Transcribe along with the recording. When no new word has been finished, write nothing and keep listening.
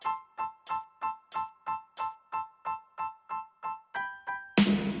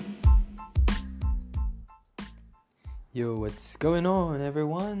Yo, what's going on,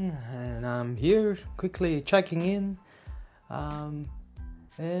 everyone? And I'm here quickly checking in. Um,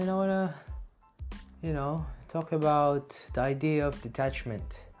 and I wanna, talk about the idea of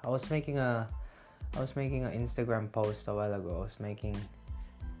detachment. I was making an Instagram post a while ago. I was making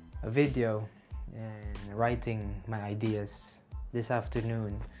a video and writing my ideas this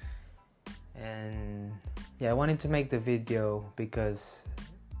afternoon. And yeah, I wanted to make the video because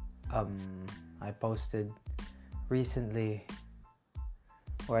I posted recently,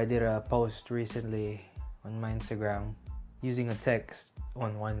 or I did a post recently on my Instagram using a text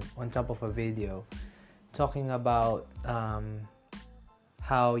on top of a video, talking about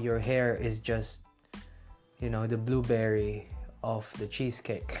how your hair is just the blueberry of the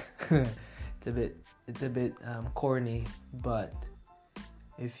cheesecake. It's a bit corny, but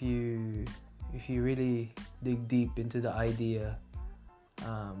if you really dig deep into the idea,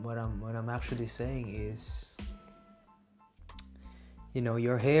 what I'm actually saying is,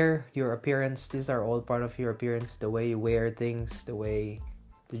 your hair, your appearance, these are all part of your appearance. The way you wear things, the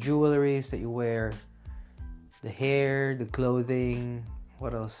jewelries that you wear, the hair, the clothing,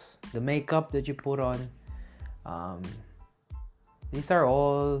 what else? The makeup that you put on. These are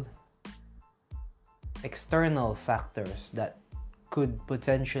all external factors that could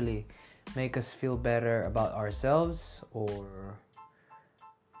potentially make us feel better about ourselves, or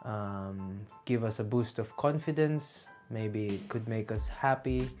give us a boost of confidence. Maybe it could make us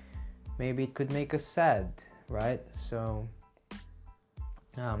happy, maybe it could make us sad, right? So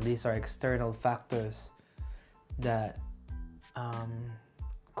these are external factors that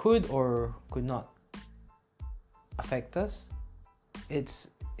could or could not affect us. It's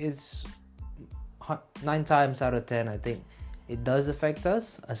 9 times out of 10, I think it does affect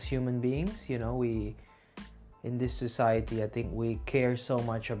us as human beings. We, in this society, I think we care so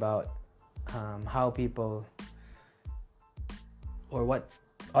much about how people, or what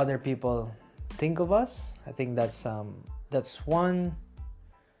other people think of us. I think that's one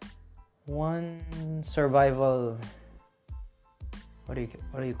survival, what do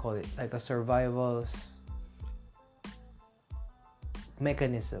you call it, like a survival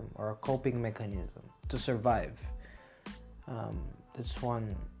mechanism, or a coping mechanism to survive. That's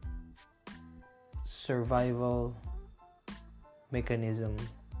one survival mechanism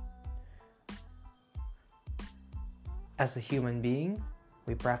as a human being.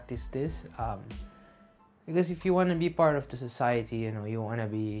 We practice this because if you want to be part of the society, you want to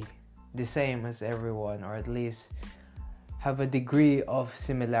be the same as everyone, or at least have a degree of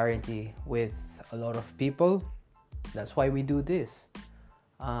similarity with a lot of people. That's why we do this.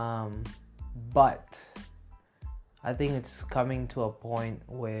 But I think it's coming to a point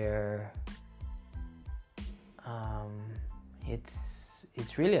where it's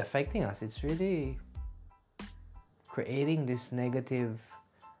really affecting us. It's really creating this negative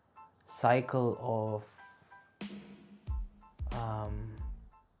cycle of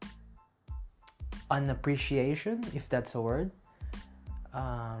unappreciation, if that's a word.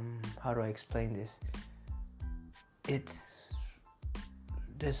 How do I explain this?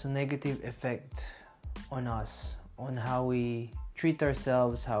 There's a negative effect on us, on how we treat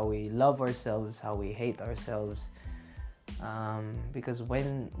ourselves, how we love ourselves, how we hate ourselves. Because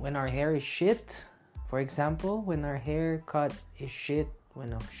when our hair is shit, for example, when our haircut is shit,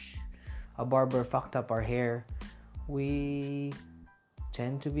 when a barber fucked up our hair, we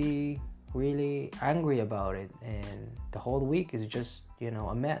tend to be really angry about it, and the whole week is just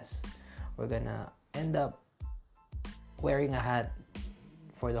a mess. We're gonna end up wearing a hat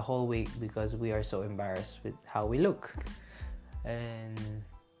for the whole week because we are so embarrassed with how we look. And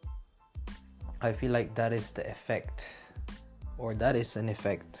I feel like that is the effect, or that is an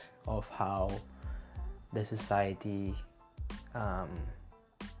effect of how the society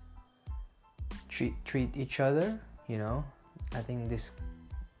treat each other. I think this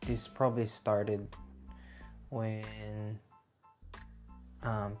probably started when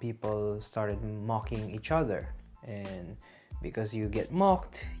people started mocking each other, and because you get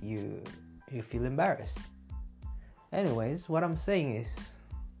mocked, you feel embarrassed. Anyways, what I'm saying is,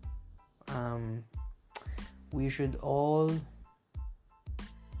 we should all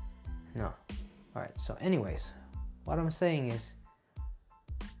no alright so anyways, what I'm saying is,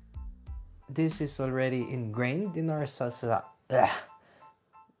 this is already ingrained in our society.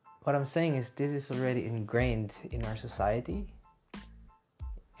 What I'm saying is, this is already ingrained in our society.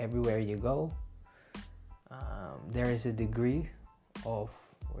 Everywhere you go, there is a degree of,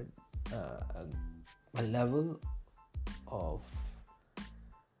 a level of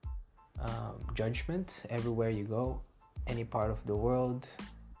judgment everywhere you go, any part of the world,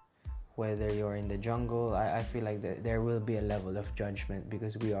 whether you're in the jungle. I feel like there will be a level of judgment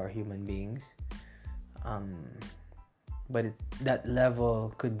because we are human beings. But that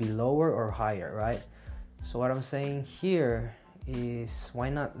level could be lower or higher, right? So what I'm saying here is, why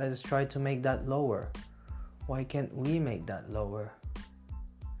not let's try to make that lower? Why can't we make that lower?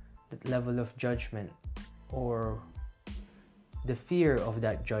 That level of judgment, or the fear of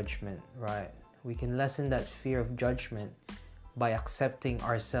that judgment, right? We can lessen that fear of judgment by accepting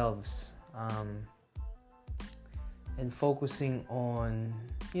ourselves, and focusing on,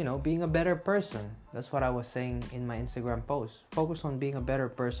 being a better person. That's what I was saying in my Instagram post. Focus on being a better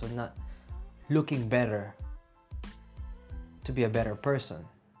person, not looking better to be a better person,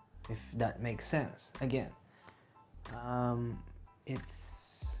 if that makes sense. Again,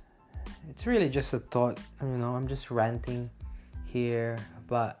 it's really just a thought. I'm just ranting here,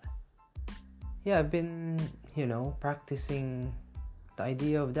 but yeah, I've been practicing the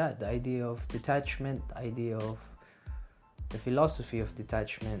idea of detachment, the idea of the philosophy of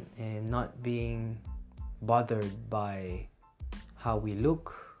detachment, and not being bothered by how we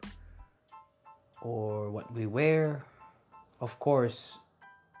look or what we wear. Of course,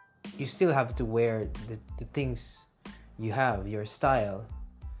 you still have to wear the things you have, your style,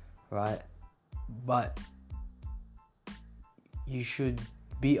 right? But you should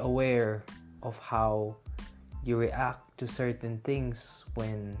be aware of how you react to certain things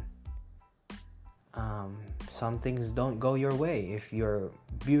when some things don't go your way. If your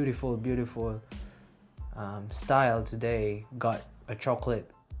beautiful style today got a chocolate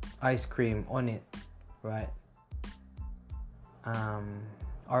ice cream on it, right?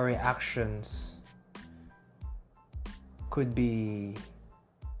 Our reactions could be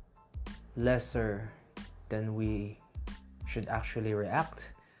lesser than we should actually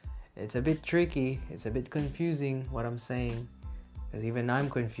react. It's a bit tricky, it's a bit confusing what I'm saying, because even I'm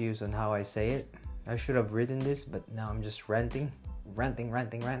confused on how I say it. I should have written this, but now I'm just ranting. But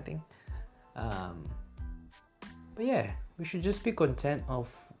yeah, we should just be content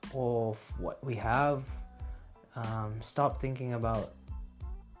of what we have. Stop thinking about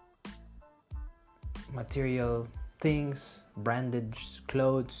material things, branded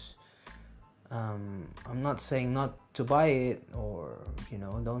clothes. I'm not saying not to buy it or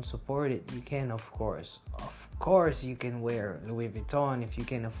don't support it. You can, of course you can wear Louis Vuitton if you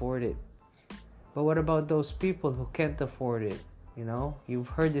can afford it. But what about those people who can't afford it? You've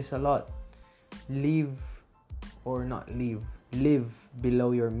heard this a lot. Live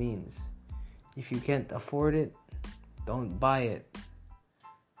below your means. If you can't afford it, don't buy it.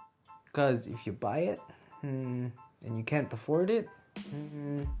 Because if you buy it and you can't afford it,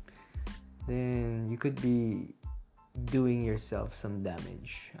 then you could be doing yourself some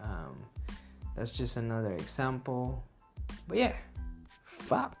damage. That's just another example. But yeah,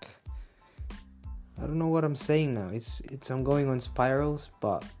 fuck, I don't know what I'm saying now. I'm going on spirals.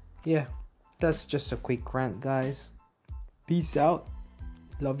 But yeah, that's just a quick rant, guys. Peace out.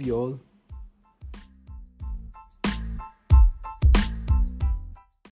 Love you all.